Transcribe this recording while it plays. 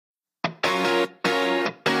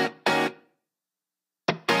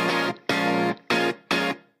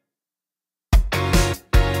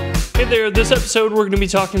Hey there, this episode we're going to be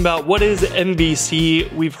talking about what is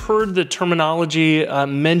MVC. We've heard the terminology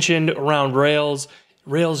mentioned around Rails.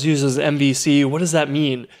 Rails uses MVC. What does that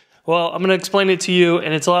mean? Well, I'm going to explain it to you,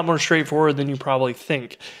 and it's a lot more straightforward than you probably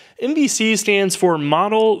think. MVC stands for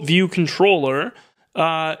Model View Controller,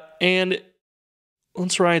 and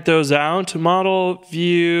let's write those out. Model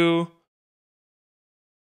View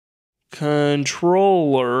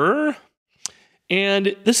Controller.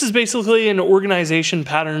 And this is basically an organization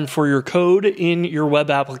pattern for your code in your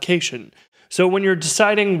web application. So when you're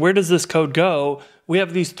deciding where does this code go, we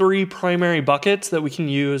have these three primary buckets that we can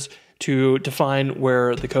use to define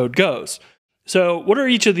where the code goes. So what are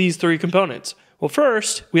each of these three components? Well,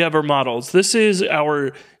 first, we have our models. This is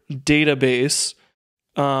our database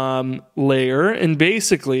layer. And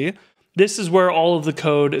basically, this is where all of the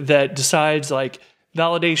code that decides like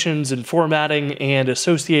validations and formatting and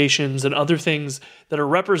associations and other things that are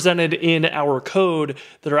represented in our code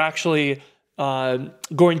that are actually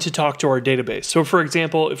going to talk to our database. So for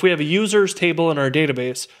example, if we have a users table in our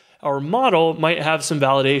database, our model might have some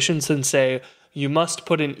validations and say, you must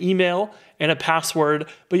put an email and a password,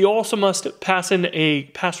 but you also must pass in a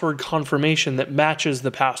password confirmation that matches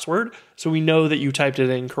the password, so we know that you typed it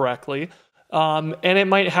in correctly. And it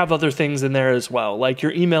might have other things in there as well, like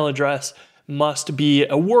your email address must be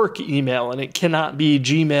a work email and it cannot be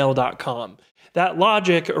gmail.com. That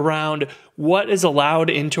logic around what is allowed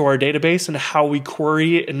into our database and how we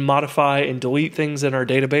query and modify and delete things in our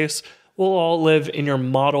database will all live in your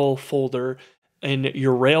model folder in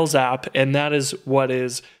your Rails app, and that is what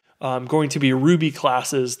is going to be Ruby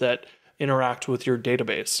classes that interact with your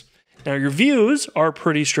database. Now your views are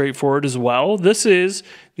pretty straightforward as well. This is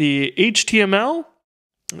the HTML,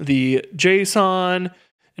 the JSON,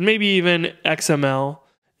 and maybe even XML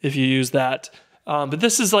if you use that. But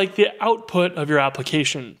this is like the output of your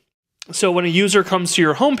application. So when a user comes to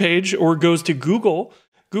your homepage or goes to Google,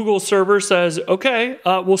 Google server says, okay,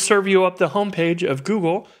 we'll serve you up the homepage of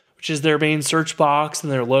Google, which is their main search box and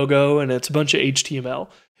their logo, and it's a bunch of HTML.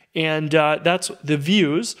 And that's the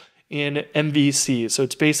views in MVC. So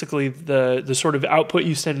it's basically the sort of output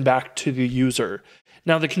you send back to the user.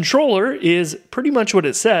 Now the controller is pretty much what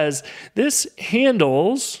it says. This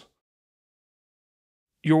handles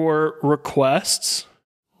your requests,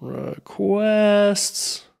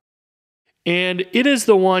 and it is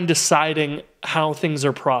the one deciding how things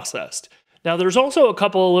are processed. Now there's also a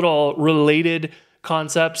couple of little related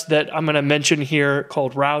concepts that I'm going to mention here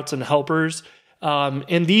called routes and helpers.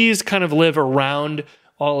 And these kind of live around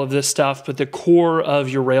all of this stuff, but the core of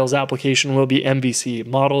your Rails application will be MVC,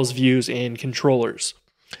 models, views, and controllers.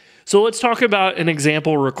 So let's talk about an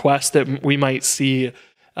example request that we might see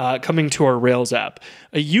coming to our Rails app.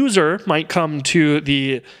 A user might come to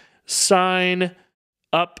the sign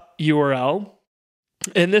up URL,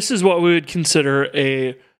 and this is what we would consider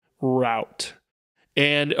a route.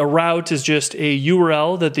 And a route is just a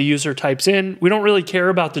URL that the user types in. We don't really care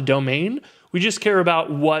about the domain. We just care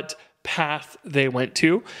about what path they went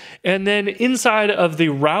to. And then inside of the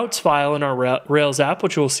routes file in our Rails app,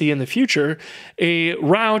 which we'll see in the future, a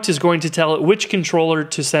route is going to tell it which controller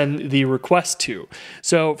to send the request to.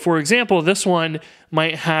 So for example, this one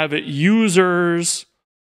might have users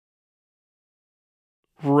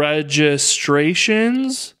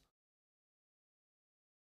registrations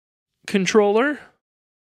controller.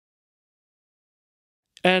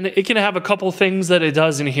 And it can have a couple things that it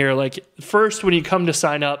does in here. Like first, when you come to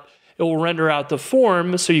sign up, it will render out the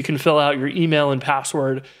form so you can fill out your email and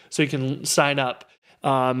password so you can sign up.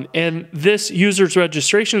 And this user's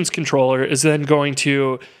registrations controller is then going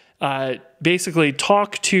to basically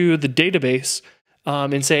talk to the database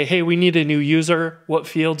and say, hey, we need a new user. What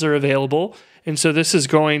fields are available? And so this is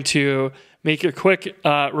going to make a quick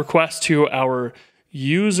request to our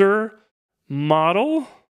user model.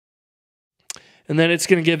 And then it's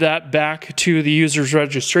going to give that back to the user's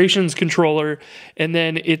registrations controller. And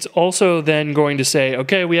then it's also then going to say,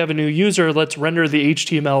 okay, we have a new user. Let's render the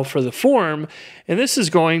HTML for the form. And this is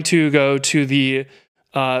going to go to the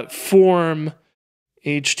form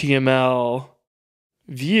HTML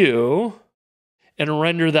view and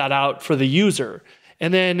render that out for the user.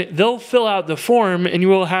 And then they'll fill out the form and you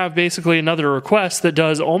will have basically another request that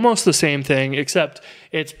does almost the same thing, except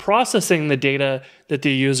it's processing the data that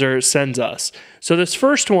the user sends us. So this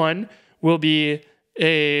first one will be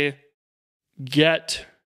a get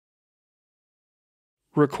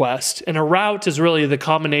request, and a route is really the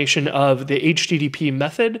combination of the HTTP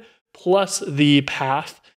method plus the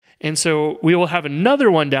path. And so we will have another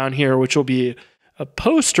one down here, which will be a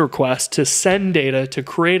post request to send data to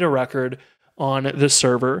create a record on the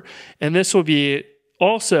server. And this will be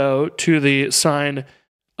also to the sign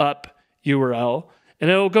up URL, and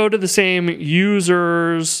it'll go to the same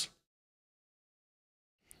users,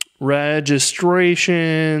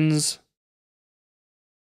 registrations,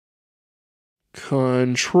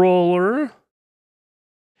 controller.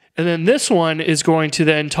 And then this one is going to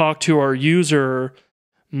then talk to our user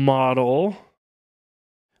model,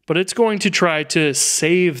 but it's going to try to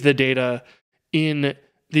save the data in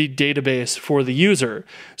the database for the user.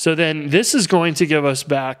 So then this is going to give us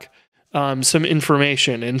back some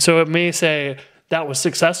information. And so it may say that was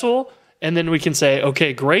successful. And then we can say,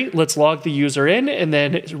 okay, great, let's log the user in and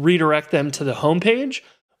then redirect them to the home page.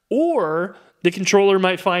 Or the controller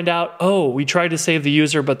might find out, oh, we tried to save the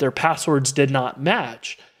user, but their passwords did not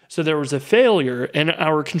match. So there was a failure, and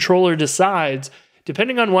our controller decides,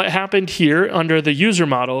 depending on what happened here under the user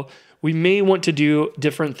model, we may want to do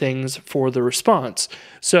different things for the response.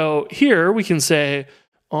 So here we can say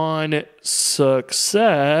on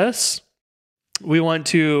success, we want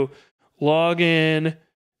to log in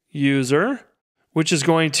user, which is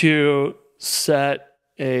going to set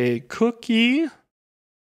a cookie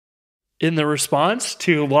in the response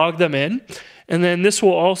to log them in. And then this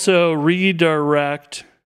will also redirect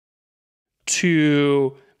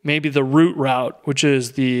to maybe the root route, which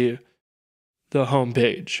is the home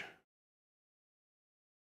page.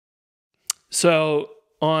 So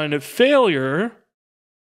on failure,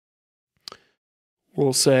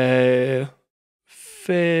 we'll say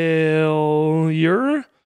failure.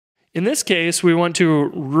 In this case, we want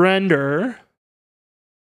to render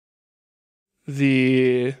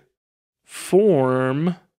the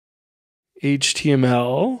form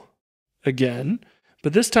HTML again,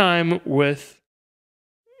 but this time with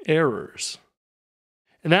errors.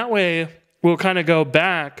 And that way, we'll kind of go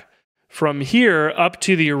back from here up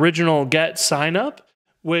to the original get sign up,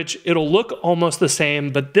 which it'll look almost the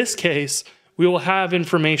same, but this case, we will have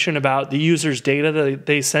information about the user's data that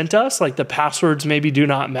they sent us, like the passwords maybe do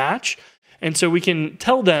not match. And so we can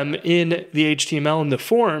tell them in the HTML in the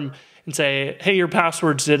form and say, hey, your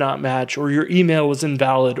passwords did not match, or your email was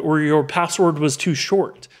invalid, or your password was too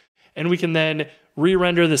short. And we can then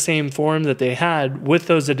re-render the same form that they had with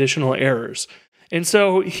those additional errors. And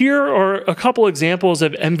so here are a couple examples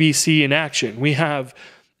of MVC in action. We have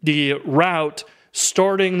the route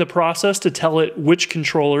starting the process to tell it which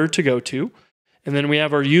controller to go to. And then we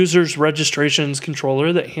have our users registrations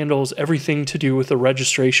controller that handles everything to do with the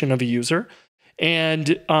registration of a user.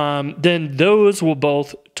 And then those will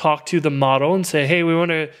both talk to the model and say, hey, we want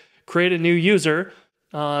to create a new user.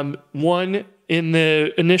 One in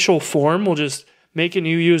the initial form, we'll just make a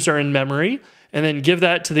new user in memory and then give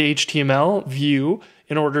that to the HTML view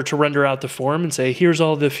in order to render out the form and say, here's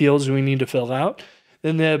all the fields we need to fill out.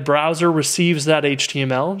 Then the browser receives that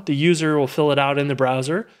HTML. The user will fill it out in the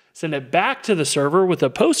browser, send it back to the server with a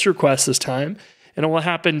post request this time, and it will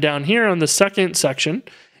happen down here on the second section.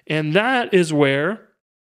 And that is where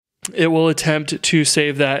it will attempt to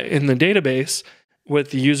save that in the database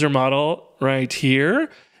with the user model right here.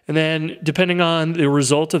 And then depending on the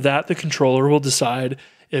result of that, the controller will decide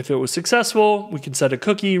if it was successful. We can set a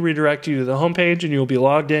cookie, redirect you to the home page, and you'll be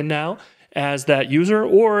logged in now as that user.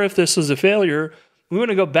 Or if this was a failure, we want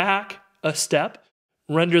to go back a step,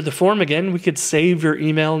 render the form again. We could save your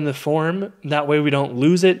email in the form. That way we don't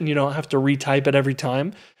lose it and you don't have to retype it every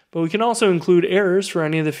time. But we can also include errors for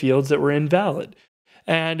any of the fields that were invalid.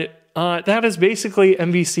 And that is basically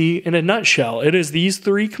MVC in a nutshell. It is these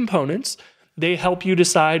three components. They help you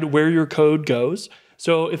decide where your code goes.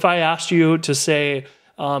 So if I asked you to say,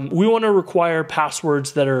 we want to require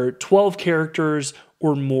passwords that are 12 characters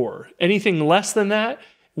or more, anything less than that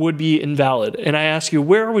would be invalid. And I ask you,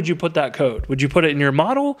 where would you put that code? Would you put it in your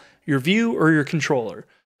model, your view, or your controller?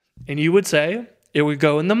 And you would say it would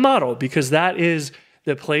go in the model because that is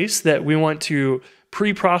the place that we want to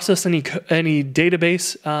pre-process any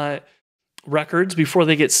database records before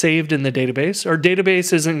they get saved in the database. Our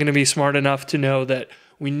database isn't going to be smart enough to know that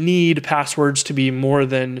we need passwords to be more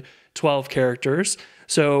than 12 characters.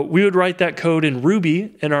 So we would write that code in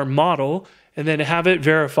Ruby in our model and then have it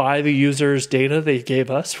verify the user's data they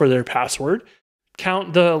gave us for their password,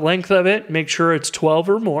 count the length of it, make sure it's 12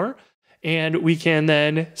 or more, and we can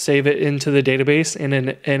then save it into the database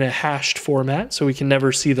in a hashed format so we can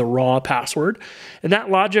never see the raw password. And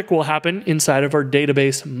that logic will happen inside of our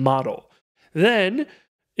database model. Then,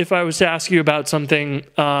 if I was to ask you about something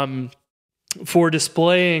for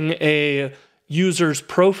displaying a user's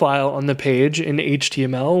profile on the page in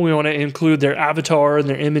HTML, we want to include their avatar and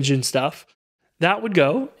their image and stuff. That would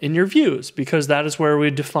go in your views because that is where we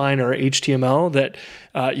define our HTML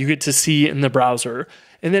that you get to see in the browser.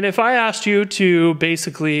 And then if I asked you to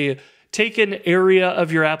basically take an area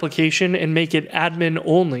of your application and make it admin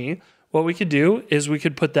only, what we could do is we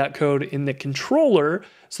could put that code in the controller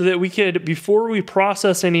so that we could, before we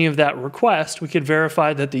process any of that request, we could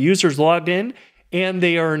verify that the user's logged in and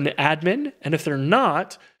they are an admin. And if they're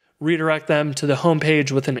not, redirect them to the home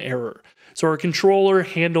page with an error. So our controller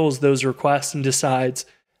handles those requests and decides,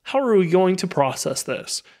 how are we going to process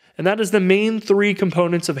this? And that is the main three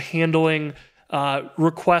components of handling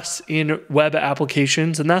requests in web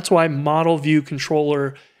applications. And that's why Model View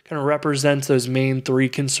Controller kind of represents those main three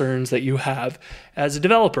concerns that you have as a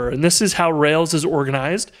developer. And this is how Rails is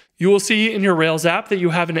organized. You will see in your Rails app that you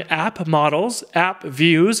have an app models, app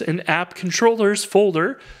views, and app controllers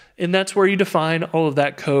folder. And that's where you define all of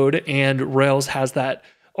that code. And Rails has that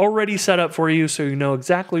already set up for you, so you know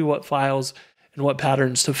exactly what files and what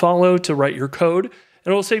patterns to follow to write your code.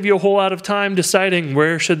 And it will save you a whole lot of time deciding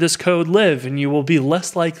where should this code live, and you will be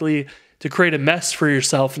less likely to create a mess for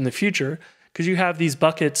yourself in the future because you have these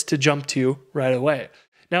buckets to jump to right away.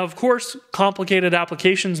 Now, of course, complicated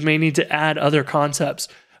applications may need to add other concepts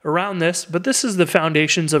around this, but this is the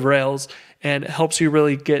foundations of Rails and it helps you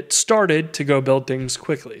really get started to go build things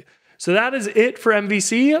quickly. So that is it for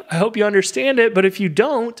MVC. I hope you understand it, but if you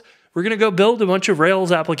don't, we're going to go build a bunch of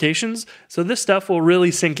Rails applications. So this stuff will really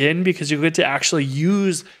sink in because you get to actually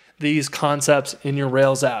use these concepts in your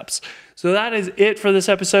Rails apps. So that is it for this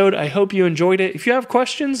episode. I hope you enjoyed it. If you have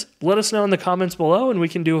questions, let us know in the comments below and we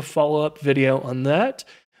can do a follow-up video on that.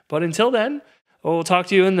 But until then, we'll talk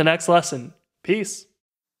to you in the next lesson. Peace.